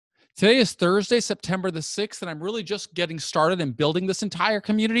Today is Thursday, September the 6th, and I'm really just getting started in building this entire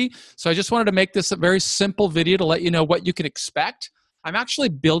community. So I just wanted to make this a very simple video to let you know what you can expect. I'm actually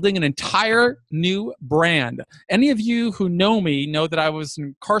building an entire new brand. Any of you who know me know that I was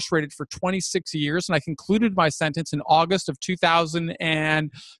incarcerated for 26 years, and I concluded my sentence in August of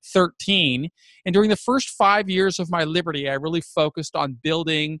 2013. And during the first 5 years of my liberty, I really focused on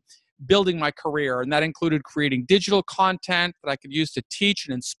building my career. And that included creating digital content that I could use to teach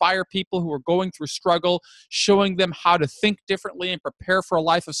and inspire people who were going through struggle, showing them how to think differently and prepare for a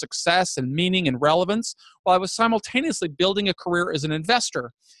life of success and meaning and relevance, while I was simultaneously building a career as an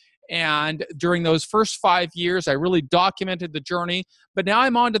investor. And during those first 5 years, I really documented the journey. But now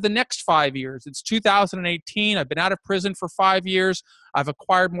I'm on to the next 5 years. It's 2018. I've been out of prison for 5 years. I've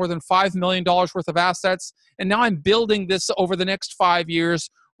acquired more than $5 million worth of assets. And now I'm building this over the next 5 years,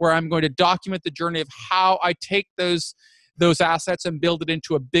 where I'm going to document the journey of how I take those assets and build it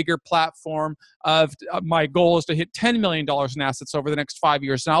into a bigger platform. My goal is to hit $10 million in assets over the next 5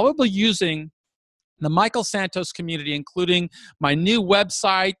 years. Now, I will be using the Michael Santos community, including my new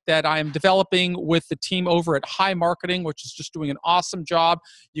website that I am developing with the team over at High Marketing, which is just doing an awesome job.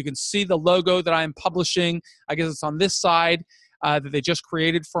 You can see the logo that I am publishing. I guess it's on this side. That they just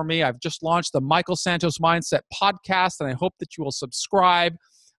created for me. I've just launched the Michael Santos Mindset podcast, and I hope that you will subscribe.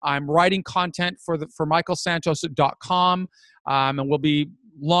 I'm writing content for michaelsantos.com, and we'll be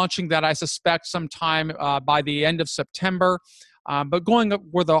launching that, I suspect, sometime by the end of September. But going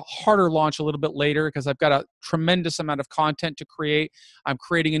with a harder launch a little bit later, because I've got a tremendous amount of content to create. I'm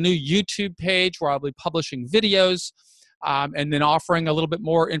creating a new YouTube page where I'll be publishing videos, and then offering a little bit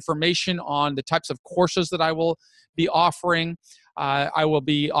more information on the types of courses that I will be offering. I will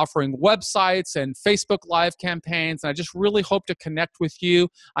be offering websites and Facebook Live campaigns, and I just really hope to connect with you.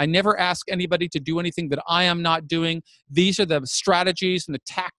 I never ask anybody to do anything that I am not doing. These are the strategies and the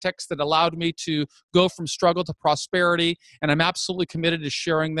tactics that allowed me to go from struggle to prosperity, and I'm absolutely committed to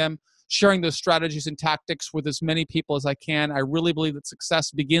sharing those strategies and tactics with as many people as I can. I really believe that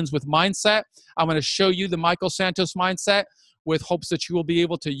success begins with mindset. I'm going to show you the Michael Santos mindset with hopes that you will be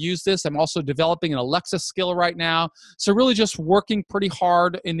able to use this. I'm also developing an Alexa skill right now. So really just working pretty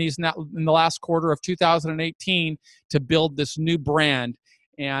hard in the last quarter of 2018 to build this new brand.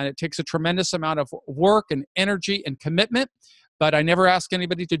 And it takes a tremendous amount of work and energy and commitment. But I never ask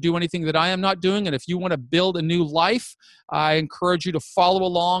anybody to do anything that I am not doing. And if you want to build a new life, I encourage you to follow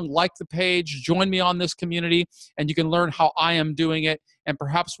along, like the page, join me on this community, and you can learn how I am doing it. And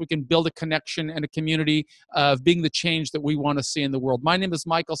perhaps we can build a connection and a community of being the change that we want to see in the world. My name is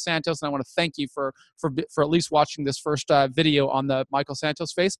Michael Santos, and I want to thank you for at least watching this first video on the Michael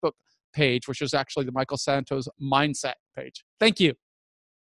Santos Facebook page, which is actually the Michael Santos Mindset page. Thank you.